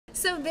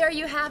So there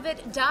you have it.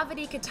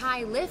 Davidi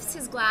Kitai lifts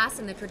his glass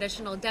in the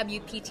traditional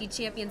WPT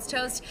Champions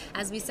Toast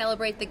as we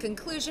celebrate the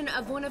conclusion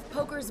of one of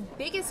poker's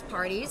biggest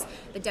parties,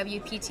 the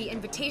WPT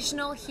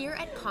Invitational here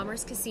at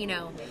Commerce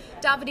Casino.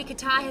 Davidi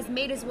Kitai has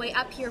made his way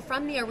up here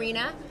from the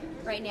arena.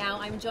 Right now,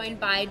 I'm joined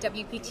by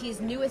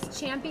WPT's newest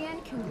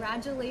champion.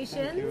 Congratulations.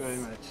 Thank you very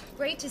much.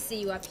 Great to see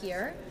you up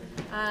here.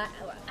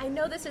 I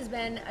know this has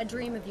been a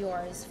dream of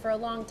yours for a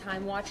long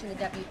time, watching the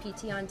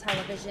WPT on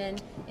television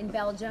in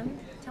Belgium.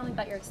 Tell me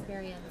about your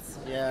experience.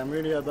 Yeah, I'm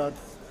really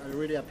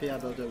happy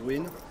about the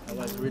win. I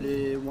was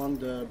really want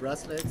the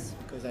bracelets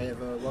because I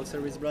have a World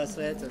Series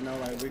bracelet, and now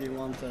I really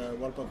want a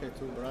World Poker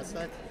 2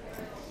 bracelet.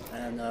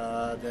 And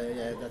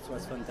yeah, that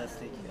was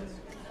fantastic.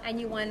 And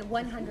you won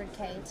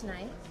 100K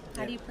tonight.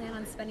 How do you plan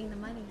on spending the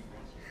money?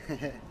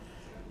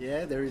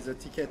 Yeah, there is a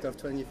ticket of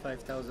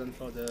 25,000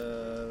 for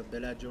the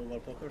Bellagio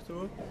World Poker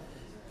Tour,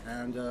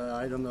 and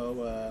I don't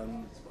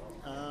know.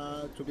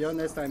 To be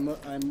honest, I'm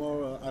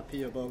more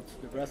happy about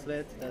the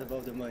bracelet than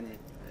about the money.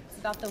 It's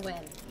about the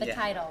win, the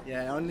title.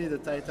 Yeah, only the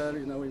title.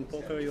 You know, in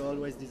poker you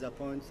always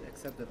disappoint,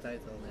 except the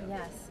title. Yeah.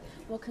 Yes.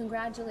 Well,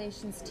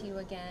 congratulations to you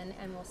again,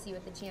 and we'll see you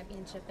at the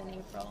championship in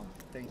April.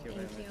 Thank you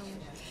very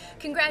much.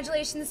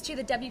 Congratulations to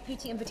the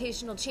WPT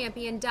Invitational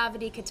champion,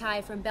 Davidi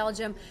Kitai from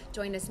Belgium.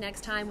 Join us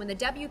next time when the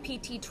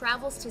WPT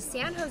travels to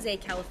San Jose,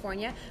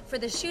 California for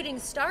the Shooting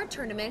Star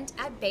Tournament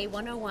at Bay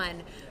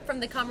 101. From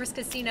the Commerce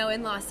Casino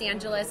in Los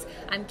Angeles,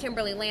 I'm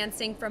Kimberly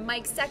Lansing. From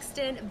Mike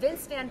Sexton,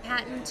 Vince Van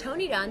Patten,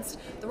 Tony Dunst,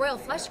 the Royal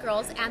Flush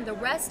Girls, and the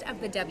rest of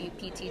the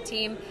WPT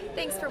team,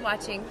 thanks for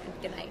watching,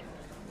 and good night.